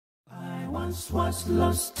once was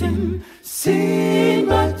lost in sin,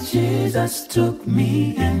 but Jesus took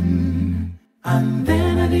me in. And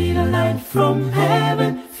then a little light from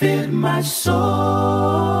heaven filled my soul.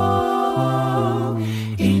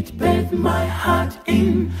 It bathed my heart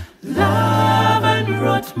in love and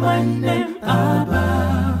wrote my name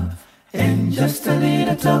above. And just a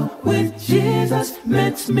little talk with Jesus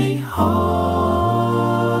makes me whole.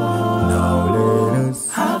 Now let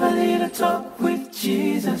us have a little talk with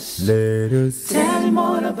Jesus. Let us tell him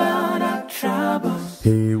all about our troubles.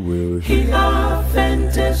 He will hear our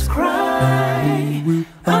faintest cry.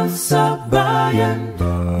 Answer by and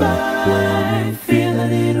by. Feel a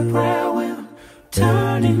little prayer wheel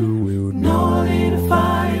turning. No little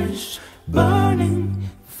fires burning.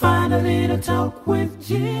 Find a little talk with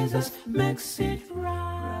Jesus makes it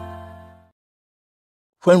right.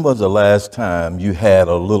 When was the last time you had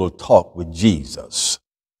a little talk with Jesus?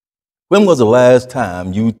 When was the last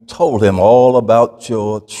time you told him all about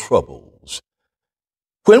your troubles?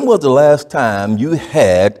 When was the last time you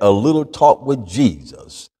had a little talk with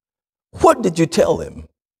Jesus? What did you tell him?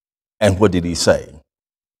 And what did he say?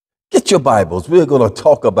 Get your Bibles. We're going to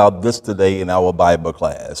talk about this today in our Bible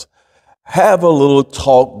class. Have a little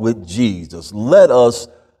talk with Jesus. Let us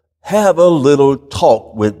have a little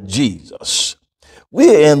talk with Jesus.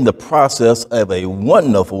 We're in the process of a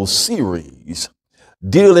wonderful series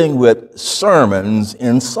dealing with sermons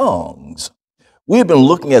in songs. We've been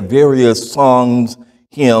looking at various songs,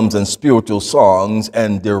 hymns, and spiritual songs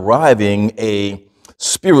and deriving a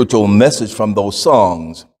spiritual message from those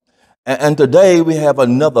songs. And today we have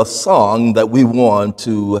another song that we want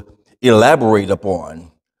to elaborate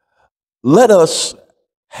upon. Let us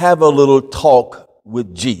have a little talk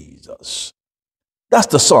with Jesus. That's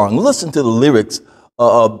the song. Listen to the lyrics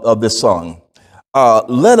of this song.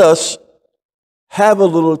 Let us have a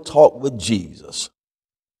little talk with Jesus.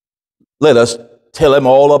 Let us tell him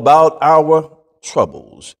all about our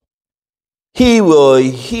troubles. He will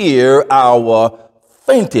hear our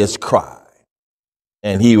faintest cry,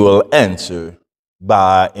 and he will answer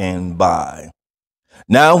by and by.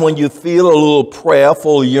 Now, when you feel a little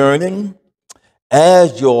prayerful yearning,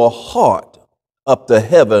 as your heart up to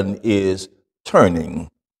heaven is turning,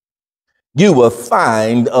 you will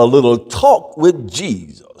find a little talk with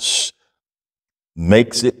Jesus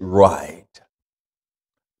makes it right.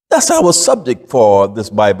 That's our subject for this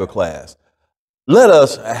Bible class. Let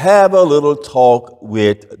us have a little talk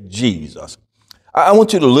with Jesus. I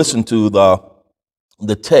want you to listen to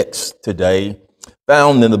the text today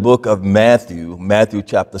found in the book of Matthew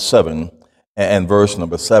chapter 7 and verse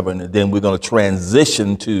number 7. And then we're going to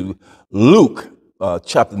transition to Luke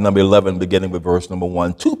chapter number 11, beginning with verse number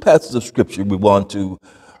 1. Two passages of scripture we want to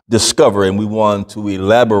discover and we want to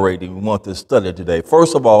elaborate and we want to study today.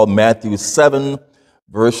 First of all, Matthew 7,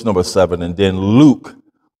 verse number 7, and then Luke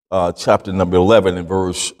chapter number 11 and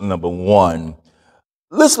verse number 1.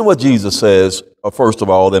 Listen to what Jesus says, first of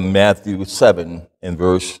all, in Matthew 7 and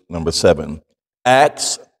verse number 7.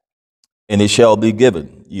 Ask, and it shall be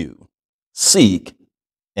given you. Seek,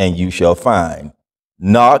 and you shall find.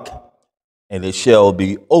 Knock, and it shall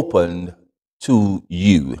be opened to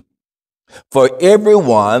you. For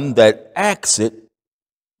everyone that asketh,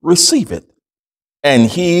 receiveth, and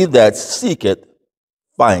he that seeketh,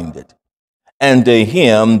 findeth, and to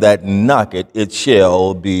him that knocketh, it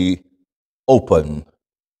shall be opened.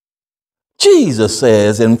 Jesus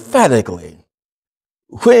says emphatically,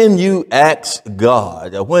 when you ask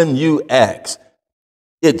God, when you ask,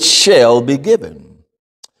 it shall be given.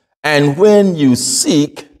 And when you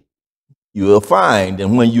seek, you will find.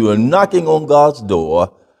 And when you are knocking on God's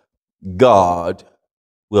door, God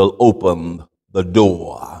will open the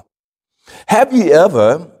door. Have you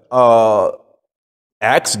ever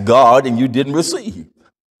asked God and you didn't receive?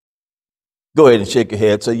 Go ahead and shake your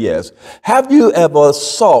head, say yes. Have you ever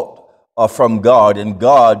sought from God and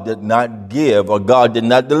God did not give or God did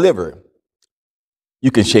not deliver?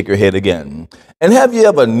 You can shake your head again. And have you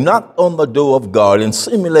ever knocked on the door of God and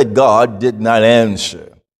seemingly God did not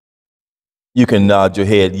answer? You can nod your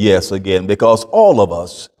head yes again, because all of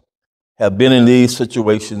us have been in these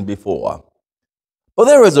situations before. But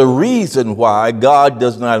there is a reason why God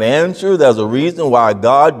does not answer. There's a reason why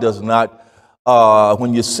God does not,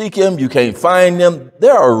 when you seek him, you can't find him.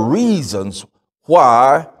 There are reasons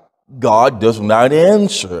why God does not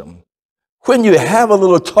answer. When you have a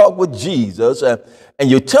little talk with Jesus and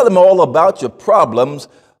you tell him all about your problems,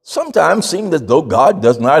 sometimes it seems as though God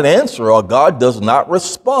does not answer or God does not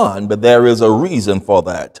respond, but there is a reason for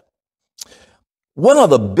that. One of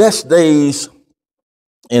the best days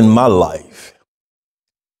in my life,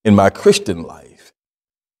 in my Christian life,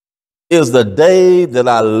 is the day that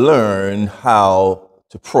I learned how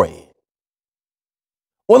to pray.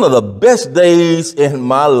 One of the best days in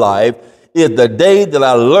my life is the day that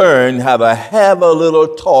I learned how to have a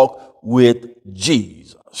little talk with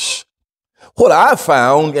Jesus. What I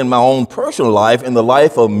found in my own personal life, in the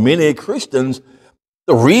life of many Christians,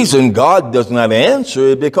 the reason God does not answer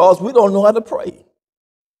is because we don't know how to pray.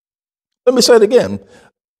 Let me say it again.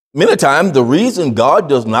 Many times, the reason God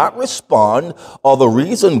does not respond or the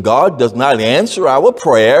reason God does not answer our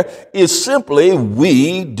prayer is simply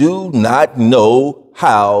we do not know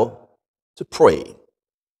how to pray.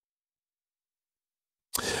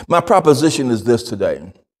 My proposition is this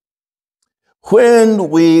today. When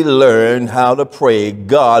we learn how to pray,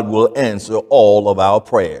 God will answer all of our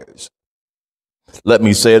prayers. Let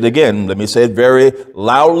me say it again. Let me say it very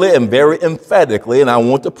loudly and very emphatically, and I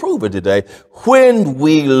want to prove it today. When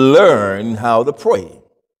we learn how to pray,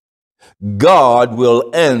 God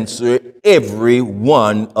will answer every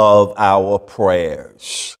one of our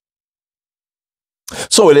prayers.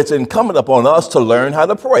 So it is incumbent upon us to learn how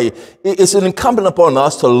to pray. It's incumbent upon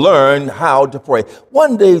us to learn how to pray.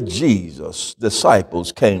 One day, Jesus'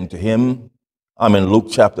 disciples came to him. I'm in Luke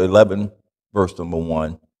chapter 11, verse number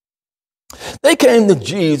 1. They came to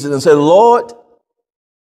Jesus and said, Lord,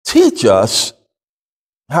 teach us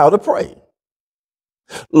how to pray.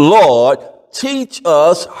 Lord, teach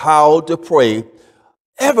us how to pray.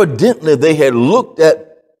 Evidently, they had looked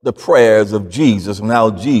at the prayers of Jesus and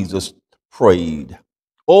how Jesus prayed.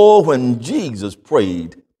 Or when Jesus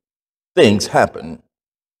prayed, things happened.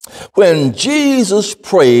 When Jesus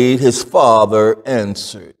prayed, his Father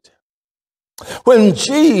answered. When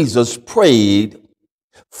Jesus prayed,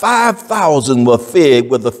 5,000 were fed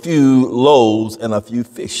with a few loaves and a few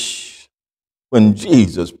fish. When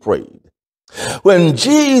Jesus prayed. When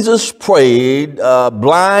Jesus prayed,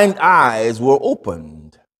 blind eyes were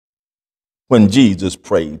opened. When Jesus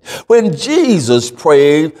prayed. When Jesus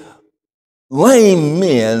prayed, lame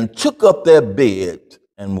men took up their bed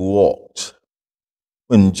and walked.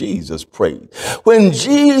 When Jesus prayed. When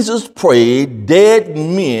Jesus prayed, dead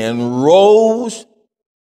men rose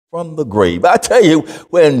from the grave. I tell you,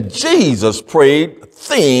 when Jesus prayed,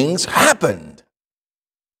 things happened.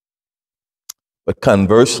 But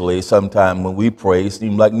conversely, sometimes when we pray, it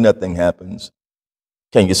seems like nothing happens.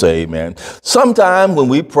 Can you say amen? Sometimes when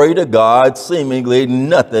we pray to God, seemingly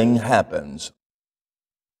nothing happens.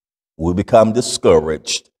 We become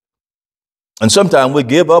discouraged. And sometimes we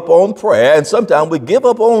give up on prayer, and sometimes we give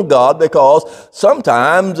up on God because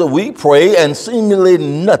sometimes we pray and seemingly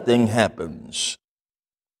nothing happens.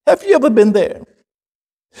 Have you ever been there?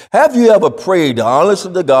 Have you ever prayed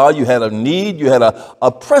honestly to God? You had a need, you had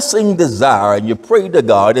a pressing desire, and you prayed to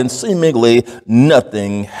God, and seemingly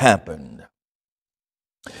nothing happened.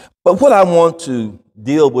 But what I want to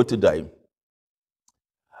deal with today,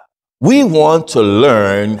 we want to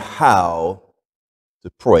learn how to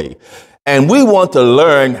pray. And we want to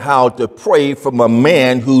learn how to pray from a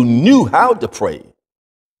man who knew how to pray.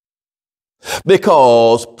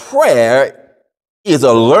 Because prayer is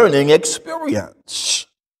a learning experience.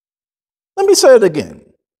 Let me say it again.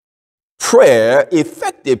 Prayer,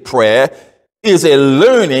 effective prayer, is a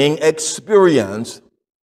learning experience.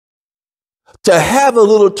 To have a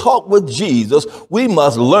little talk with Jesus, we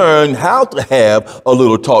must learn how to have a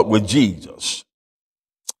little talk with Jesus.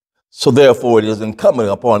 So therefore, it is incumbent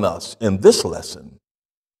upon us in this lesson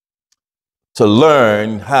to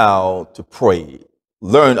learn how to pray.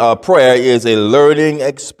 Prayer is a learning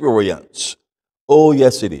experience. Oh,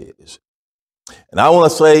 yes, it is. And I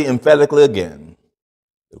want to say emphatically again,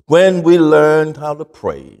 when we learn how to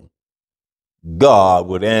pray, God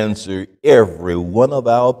would answer every one of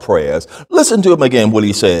our prayers. Listen to him again, what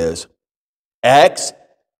he says. Ask,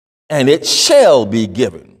 and it shall be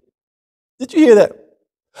given. Did you hear that?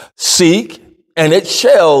 Seek, and it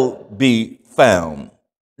shall be found.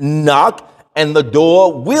 Knock, and the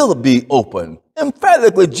door will be open.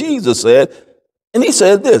 Emphatically, Jesus said, and he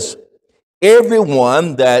said this,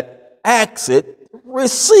 everyone that asks it,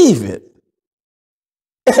 receive it.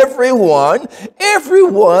 Everyone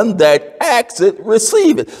that asks it,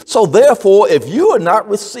 receive it. So therefore, if you are not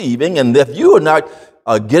receiving and if you are not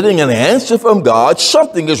getting an answer from God,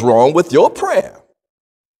 something is wrong with your prayer.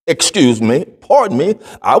 Excuse me, pardon me,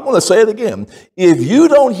 I want to say it again. If you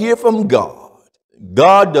don't hear from God,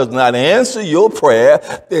 God does not answer your prayer,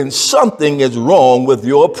 then something is wrong with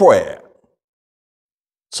your prayer.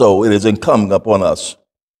 So it is incumbent upon us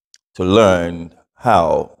to learn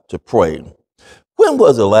how to pray. When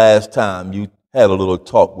was the last time you had a little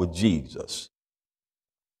talk with Jesus?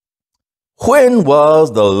 When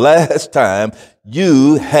was the last time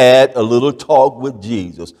you had a little talk with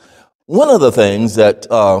Jesus? One of the things that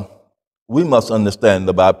we must understand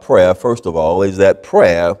about prayer, first of all, is that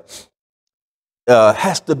prayer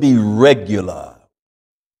has to be regular,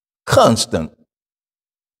 constant.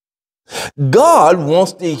 God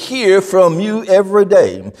wants to hear from you every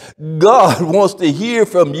day. God wants to hear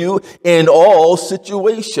from you in all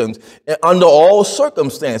situations, under all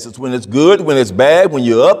circumstances, when it's good, when it's bad, when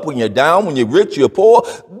you're up, when you're down, when you're rich, you're poor.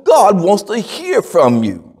 God wants to hear from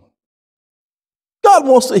you. God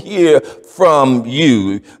wants to hear from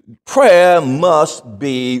you. Prayer must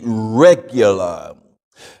be regular.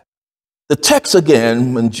 The text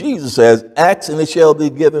again, when Jesus says, ask and it shall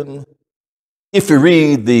be given. If you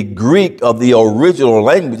read the Greek of the original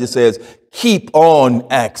language, it says, keep on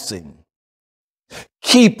asking,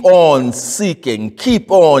 keep on seeking,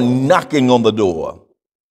 keep on knocking on the door.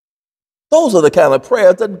 Those are the kind of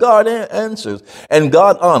prayers that God answers and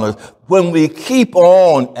God honors. When we keep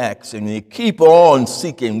on asking, we keep on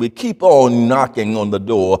seeking, we keep on knocking on the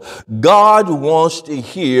door, God wants to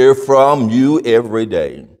hear from you every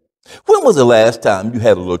day. When was the last time you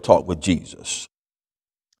had a little talk with Jesus?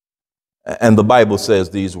 And the Bible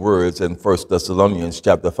says these words in 1 Thessalonians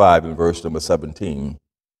chapter 5 and verse number 17.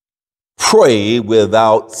 Pray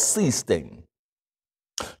without ceasing.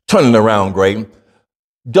 Turning around, Greg.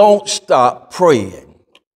 Don't stop praying.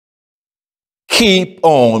 Keep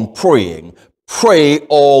on praying. Pray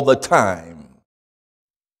all the time.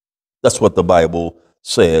 That's what the Bible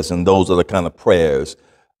says, and those are the kind of prayers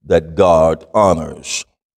that God honors.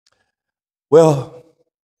 Well,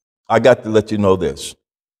 I got to let you know this.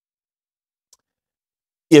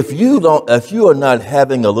 If you are not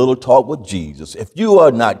having a little talk with Jesus, if you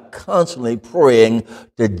are not constantly praying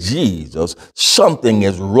to Jesus, something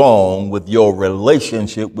is wrong with your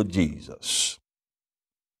relationship with Jesus.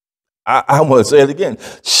 I want to say it again.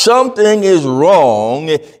 Something is wrong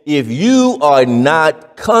if you are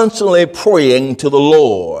not constantly praying to the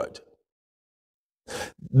Lord.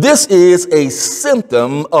 This is a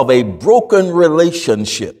symptom of a broken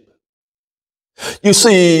relationship. You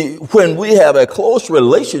see, when we have a close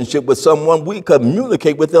relationship with someone, we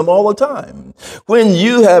communicate with them all the time. When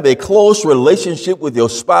you have a close relationship with your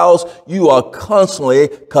spouse, you are constantly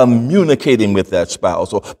communicating with that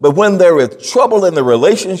spouse. But when there is trouble in the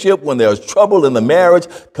relationship, when there's trouble in the marriage,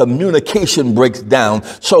 communication breaks down.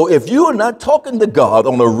 So if you are not talking to God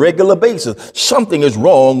on a regular basis, something is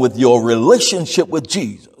wrong with your relationship with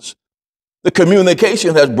Jesus. The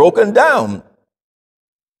communication has broken down.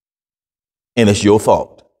 And it's your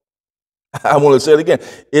fault. I want to say it again.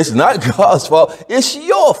 It's not God's fault. It's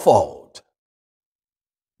your fault.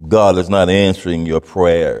 God is not answering your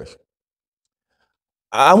prayers.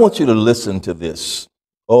 I want you to listen to this.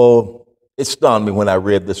 Oh, it stunned me when I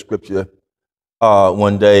read this scripture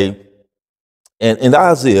one day. And in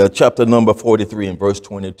Isaiah chapter number 43 and verse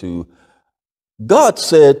 22, God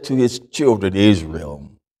said to his children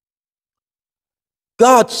Israel,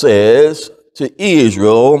 God says to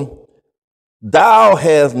Israel, thou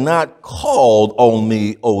hast not called on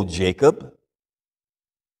me, O Jacob.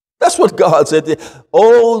 That's what God said.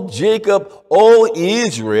 O Jacob, O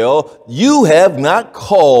Israel, you have not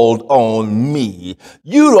called on me.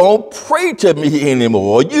 You don't pray to me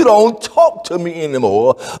anymore. You don't talk to me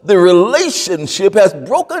anymore. The relationship has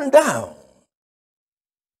broken down.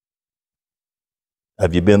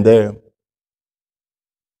 Have you been there?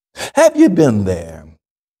 Have you been there?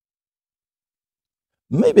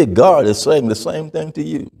 Maybe God is saying the same thing to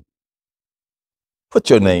you. Put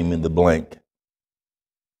your name in the blank.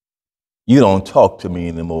 You don't talk to me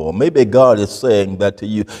anymore. Maybe God is saying that to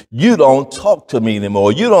you. You don't talk to me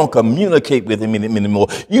anymore. You don't communicate with me anymore.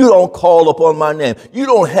 You don't call upon my name. You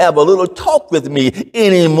don't have a little talk with me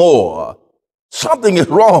anymore. Something is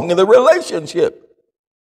wrong in the relationship.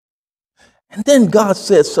 And then God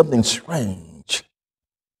said something strange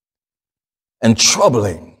and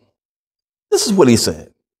troubling. This is what he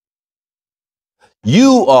said.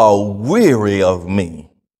 You are weary of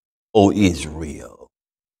me, O Israel.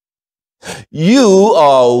 You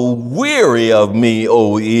are weary of me,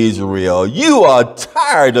 O Israel. You are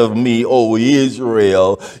tired of me, O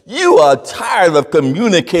Israel. You are tired of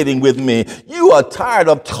communicating with me. You are tired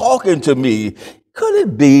of talking to me. Could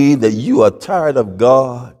it be that you are tired of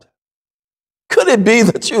God? Could it be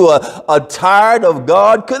that you are tired of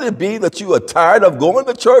God? Could it be that you are tired of going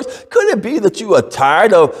to church? Could it be that you are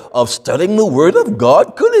tired of studying the Word of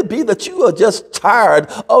God? Could it be that you are just tired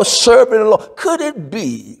of serving the Lord? Could it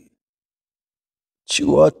be that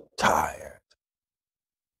you are tired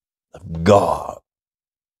of God?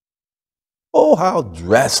 Oh, how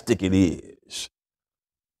drastic it is.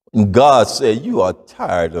 And God said, you are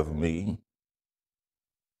tired of me.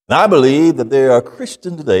 And I believe that there are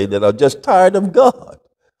Christians today that are just tired of God.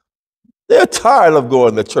 They're tired of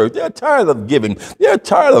going to church. They're tired of giving. They're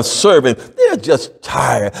tired of serving. They're just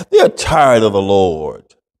tired. They're tired of the Lord.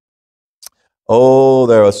 Oh,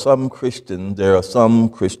 there are some Christians,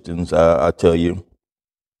 I tell you,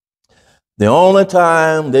 the only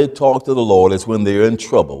time they talk to the Lord is when they're in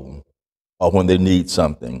trouble or when they need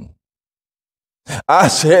something. I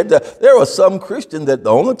said that there are some Christians that the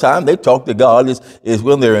only time they talk to God is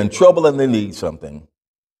when they're in trouble and they need something.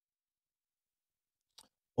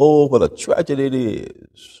 Oh, what a tragedy it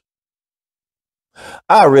is.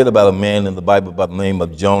 I read about a man in the Bible by the name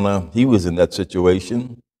of Jonah. He was in that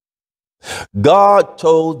situation. God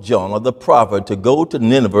told Jonah, the prophet, to go to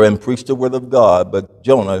Nineveh and preach the word of God, but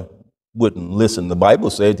Jonah wouldn't listen. The Bible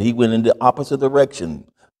said he went in the opposite direction,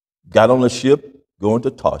 got on a ship going to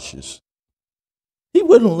Tarshish. He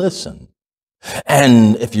wouldn't listen.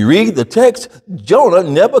 And if you read the text, Jonah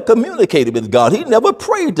never communicated with God. He never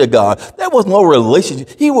prayed to God. There was no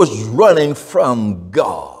relationship. He was running from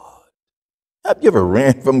God. Have you ever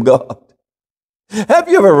ran from God? Have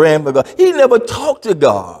you ever ran from God? He never talked to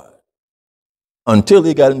God until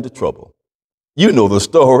he got into trouble. You know the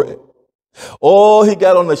story. Oh, he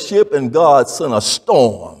got on the ship and God sent a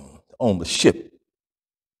storm on the ship.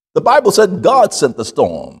 The Bible said God sent the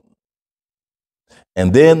storm.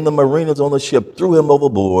 And then the mariners on the ship threw him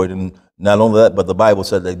overboard. And not only that, but the Bible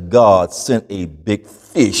said that God sent a big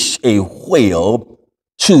fish, a whale,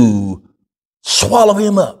 to swallow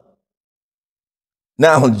him up.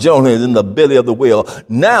 Now Jonah is in the belly of the whale.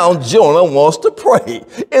 Now Jonah wants to pray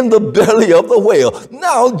in the belly of the whale.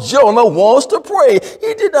 Now Jonah wants to pray.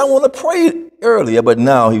 He did not want to pray earlier, but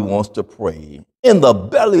now he wants to pray in the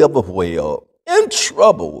belly of the whale, in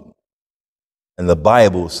trouble. And the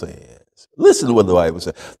Bible says, listen to what the Bible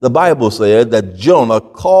says. The Bible said that Jonah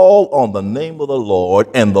called on the name of the Lord,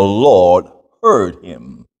 and the Lord heard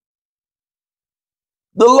him.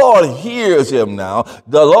 The Lord hears him now.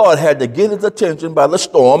 The Lord had to get his attention by the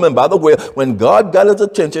storm and by the whale. When God got his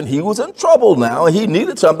attention, he was in trouble now. He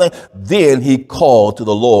needed something. Then he called to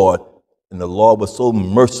the Lord. And the Lord was so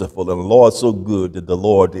merciful and the Lord so good that the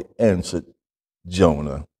Lord answered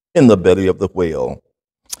Jonah in the belly of the whale.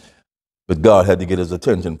 But God had to get his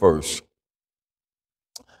attention first.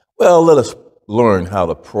 Well, let us learn how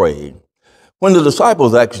to pray. When the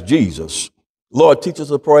disciples asked Jesus, Lord, teach us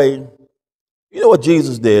to pray, you know what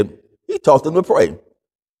Jesus did? He taught them to pray.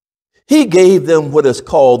 He gave them what is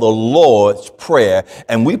called the Lord's Prayer,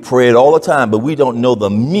 and we pray it all the time, but we don't know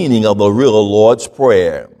the meaning of the real Lord's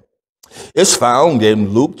Prayer. It's found in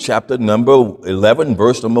Luke chapter number 11,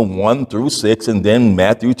 verse number 1 through 6, and then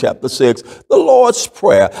Matthew chapter 6, the Lord's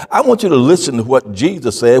Prayer. I want you to listen to what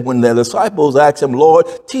Jesus said when the disciples asked him, Lord,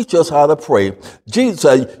 teach us how to pray. Jesus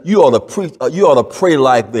said, you ought to pray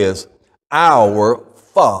like this, Our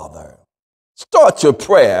Father. Start your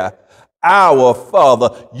prayer, Our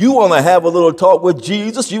Father. You want to have a little talk with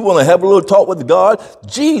Jesus? You want to have a little talk with God?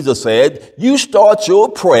 Jesus said, you start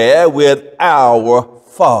your prayer with Our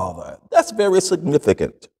Father. That's very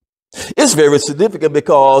significant. It's very significant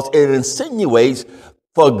because it insinuates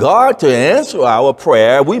for God to answer our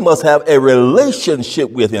prayer, we must have a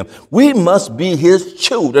relationship with him. We must be his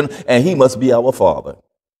children and he must be our Father.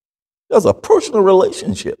 There's a personal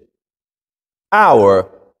relationship.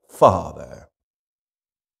 Our Father.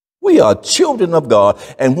 We are children of God,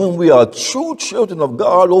 and when we are true children of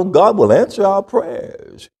God, oh, God will answer our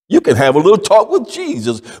prayers. You can have a little talk with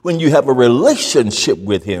Jesus when you have a relationship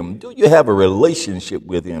with him. Do you have a relationship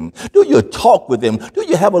with him? Do you talk with him? Do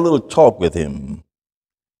you have a little talk with him?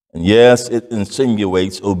 And yes, it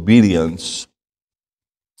insinuates obedience.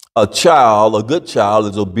 A good child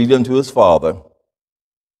is obedient to his father.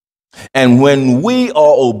 And when we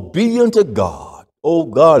are obedient to God, oh,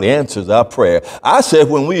 God answers our prayer. I said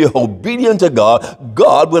when we are obedient to God,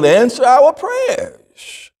 God will answer our prayers.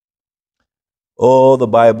 Oh, the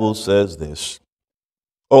Bible says this.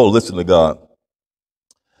 Oh, listen to God.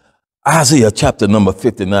 Isaiah chapter number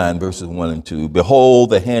 59, verses 1 and 2. Behold,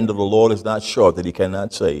 the hand of the Lord is not short that he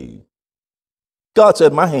cannot save. God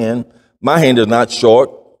said, my hand is not short.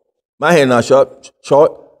 My hand is not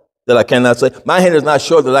short that I cannot save. My hand is not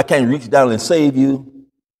short that I can't reach down and save you.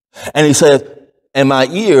 And he says, and my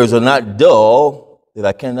ears are not dull that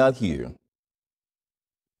I cannot hear.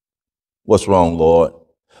 What's wrong, Lord?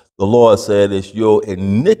 The Lord said, it's your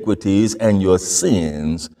iniquities and your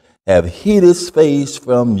sins have hid his face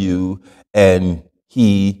from you, and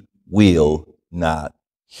he will not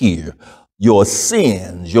hear. Your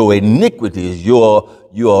sins, your iniquities, your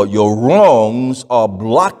wrongs are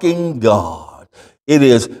blocking God. It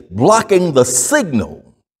is blocking the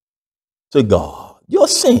signal to God. your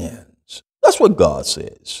sins. That's what God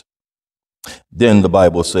says. Then the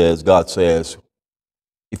Bible says, God says,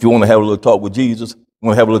 if you want to have a little talk with Jesus, you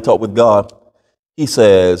want to have a little talk with God, he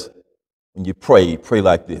says, when you pray, pray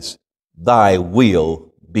like this: thy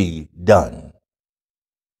will be done.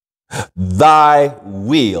 Thy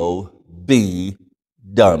will be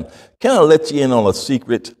done. Can I let you in on a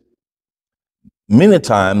secret? Many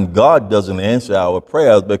times God doesn't answer our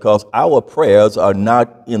prayers because our prayers are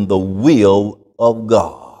not in the will of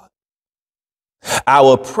God.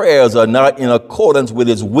 Our prayers are not in accordance with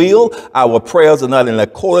his will. Our prayers are not in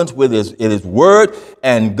accordance with his word.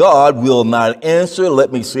 And God will not answer.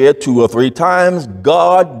 Let me say it 2 or 3 times.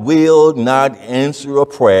 God will not answer a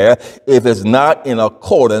prayer if it's not in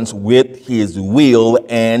accordance with his will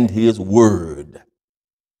and his word.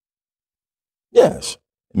 Yes,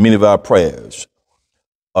 many of our prayers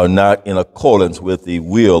are not in accordance with the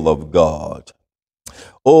will of God.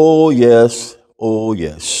 Oh, yes. Oh,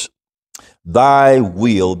 yes. Thy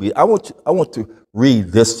will be. I want to read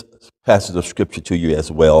this passage of scripture to you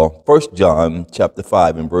as well. 1 John chapter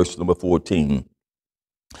 5 and verse number 14.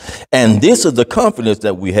 And this is the confidence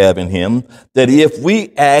that we have in him, that if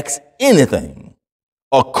we ask anything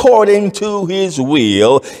according to his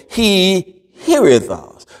will, he heareth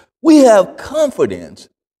us. We have confidence.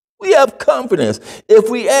 We have confidence. If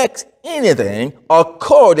we ask anything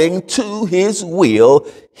according to his will,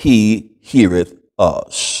 he heareth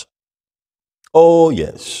us. Oh,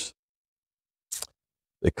 yes.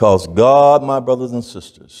 Because God, my brothers and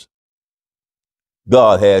sisters,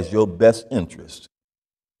 God has your best interest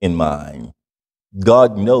in mind.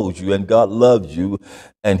 God knows you and God loves you,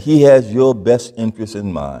 and he has your best interest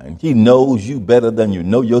in mind. He knows you better than you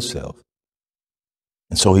know yourself.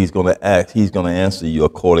 And so he's going to answer you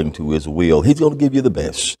according to his will. He's going to give you the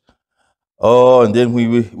best. Oh, and then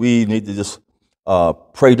we need to just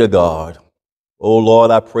pray to God. Oh,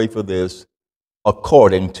 Lord, I pray for this.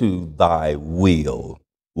 According to thy will,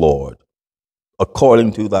 Lord.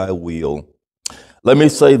 According to thy will. Let me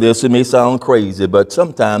say this, it may sound crazy, but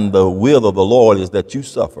sometimes the will of the Lord is that you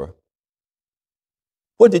suffer.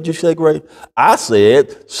 What did you say, Gray? I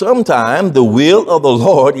said, sometimes the will of the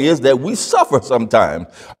Lord is that we suffer sometimes.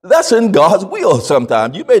 That's in God's will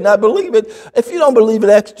sometimes. You may not believe it. If you don't believe it,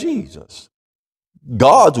 ask Jesus.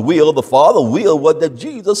 God's will, the Father will, was that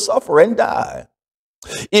Jesus suffer and die.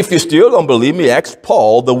 If you still don't believe me, ask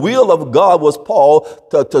Paul. The will of God was Paul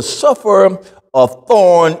to suffer a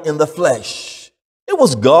thorn in the flesh. It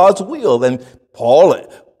was God's will. And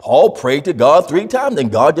Paul prayed to God 3 times,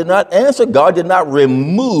 and God did not answer. God did not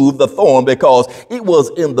remove the thorn because it was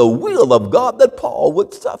in the will of God that Paul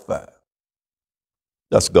would suffer.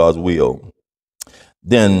 That's God's will.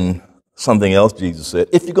 Then something else Jesus said,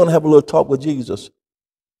 if you're going to have a little talk with Jesus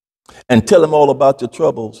and tell him all about your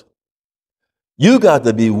troubles, you got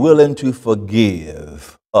to be willing to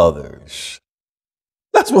forgive others.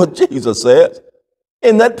 That's what Jesus said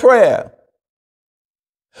in that prayer.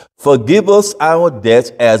 Forgive us our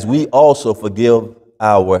debts as we also forgive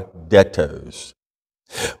our debtors.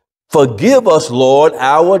 Forgive us, Lord,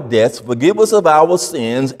 our debts. Forgive us of our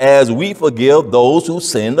sins as we forgive those who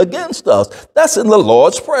sin against us. That's in the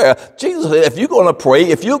Lord's Prayer. Jesus said, if you're going to pray,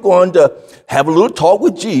 if you're going to have a little talk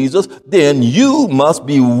with Jesus, then you must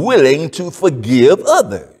be willing to forgive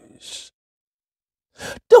others.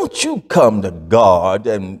 Don't you come to God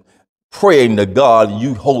and praying to God,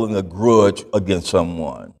 you holding a grudge against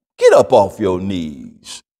someone. Get up off your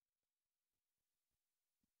knees.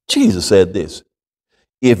 Jesus said this.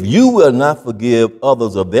 If you will not forgive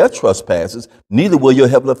others of their trespasses, neither will your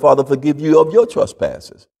heavenly Father forgive you of your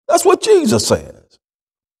trespasses. That's what Jesus says.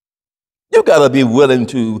 You got to be willing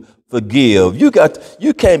to forgive. You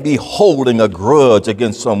can't be holding a grudge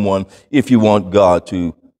against someone if you want God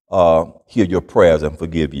to hear your prayers and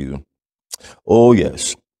forgive you. Oh,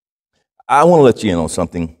 yes. I want to let you in on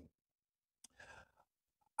something.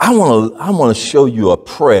 I want to show you a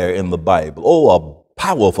prayer in the Bible. Oh, a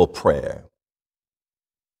powerful prayer.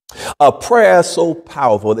 A prayer so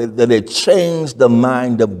powerful that it changed the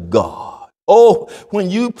mind of God. Oh, when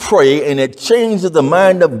you pray and it changes the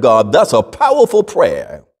mind of God, that's a powerful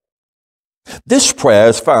prayer. This prayer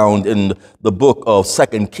is found in the book of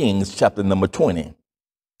 2 Kings, chapter number 20.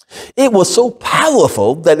 It was so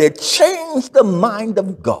powerful that it changed the mind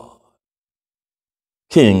of God.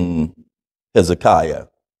 King Hezekiah,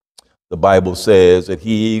 the Bible says that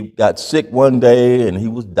he got sick one day and he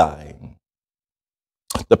was dying.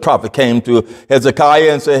 The prophet came to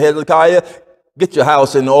Hezekiah and said, Hezekiah, get your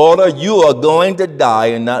house in order. You are going to die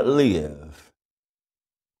and not live.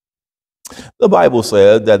 The Bible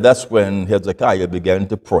says that that's when Hezekiah began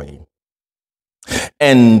to pray.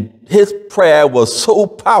 And his prayer was so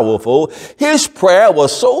powerful. His prayer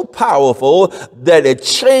was so powerful that it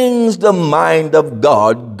changed the mind of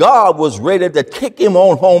God. God was ready to kick him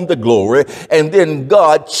on home to glory. And then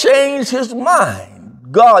God changed his mind.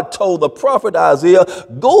 God told the prophet Isaiah,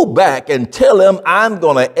 go back and tell him I'm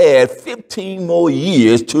going to add 15 more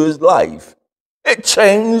years to his life. It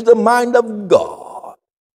changed the mind of God.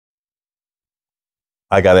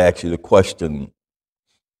 I got to ask you the question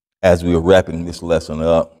as we are wrapping this lesson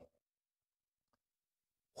up.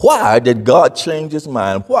 Why did God change his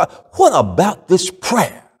mind? What about this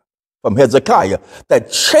prayer from Hezekiah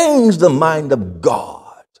that changed the mind of God?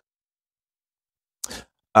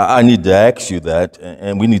 I need to ask you that,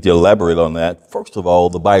 and we need to elaborate on that. First of all,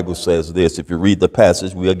 the Bible says this. If you read the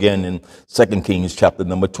passage, we again in 2 Kings chapter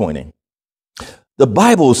number 20. The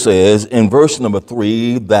Bible says in verse number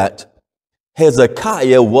 3 that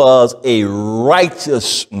Hezekiah was a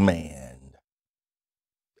righteous man.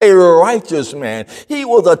 A righteous man. He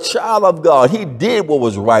was a child of God. He did what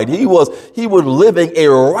was right. He was living a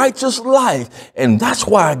righteous life. And that's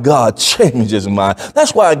why God changed his mind.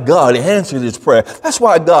 That's why God answered his prayer. That's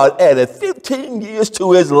why God added 15 years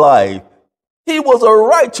to his life. He was a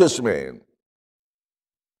righteous man.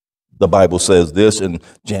 The Bible says this in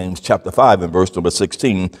James chapter 5 and verse number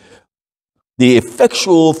 16. The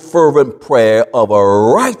effectual fervent prayer of a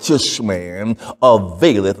righteous man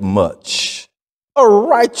availeth much. A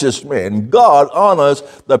righteous man. God honors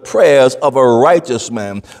the prayers of a righteous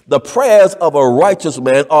man. The prayers of a righteous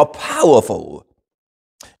man are powerful.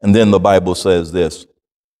 And then the Bible says this.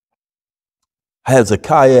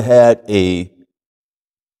 Hezekiah had a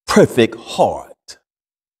perfect heart.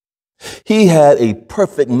 He had a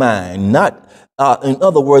perfect mind. In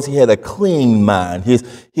other words, he had a clean mind.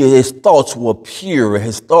 His thoughts were pure.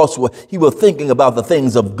 He was thinking about the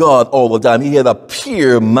things of God all the time. He had a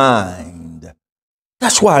pure mind.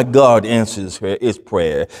 That's why God answers his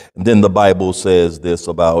prayer. And then the Bible says this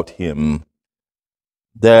about him,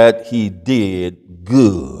 that he did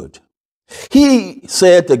good. He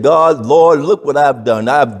said to God, Lord, look what I've done.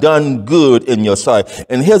 I've done good in your sight.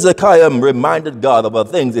 And Hezekiah reminded God of the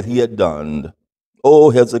things that he had done. Oh,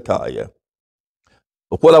 Hezekiah.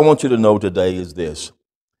 But what I want you to know today is this.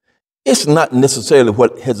 It's not necessarily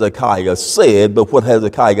what Hezekiah said, but what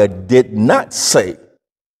Hezekiah did not say.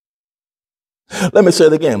 Let me say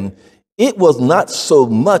it again. It was not so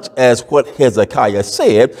much as what Hezekiah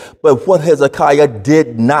said, but what Hezekiah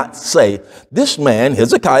did not say. This man,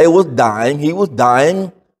 Hezekiah, was dying. He was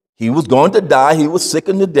dying. He was going to die. He was sick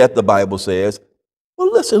unto death, the Bible says.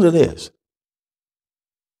 Well, listen to this.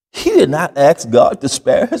 He did not ask God to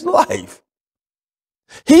spare his life.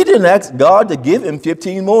 He didn't ask God to give him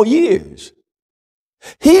 15 more years.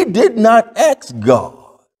 He did not ask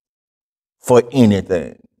God for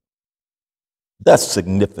anything. That's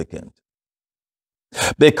significant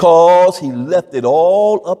because he left it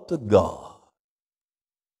all up to God.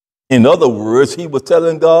 In other words, he was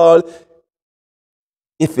telling God,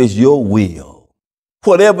 if it's your will,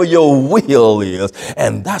 whatever your will is.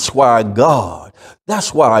 And that's why God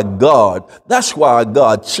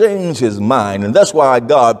changed his mind. And that's why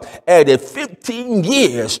God added 15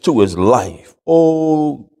 years to his life.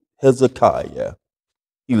 Oh, Hezekiah,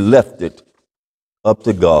 he left it up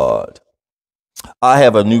to God. I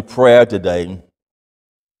have a new prayer today.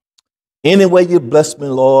 Any way you bless me,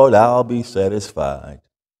 Lord, I'll be satisfied.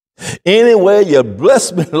 Any way you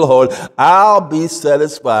bless me, Lord, I'll be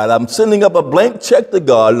satisfied. I'm sending up a blank check to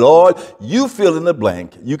God. Lord, you fill in the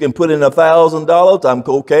blank. You can put in $1,000. I'm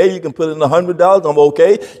okay. You can put in $100. I'm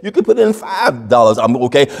okay. You can put in $5. I'm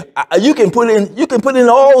okay. You can put in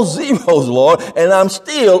all zeros, Lord, and I'm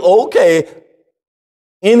still okay.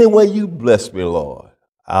 Any way you bless me, Lord,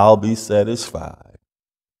 I'll be satisfied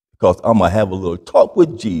because I'm going to have a little talk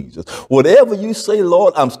with Jesus. Whatever you say,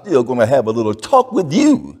 Lord, I'm still going to have a little talk with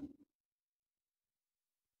you.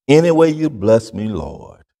 Any way you bless me,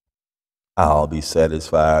 Lord, I'll be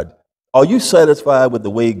satisfied. Are you satisfied with the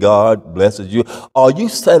way God blesses you? Are you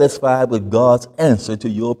satisfied with God's answer to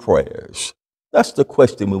your prayers? That's the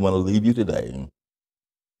question we want to leave you today.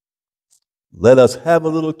 Let us have a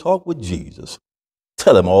little talk with Jesus.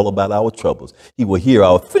 Tell him all about our troubles. He will hear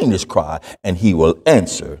our faintest cry, and he will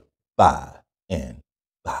answer by and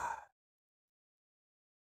by.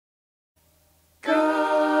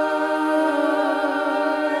 God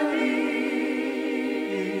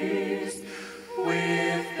is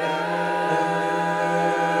with us.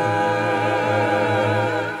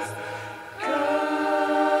 God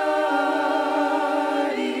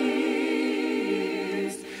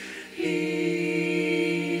is here.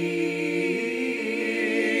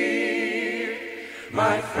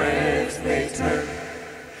 My friends may turn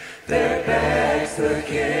their backs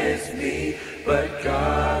against me, but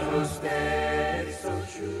God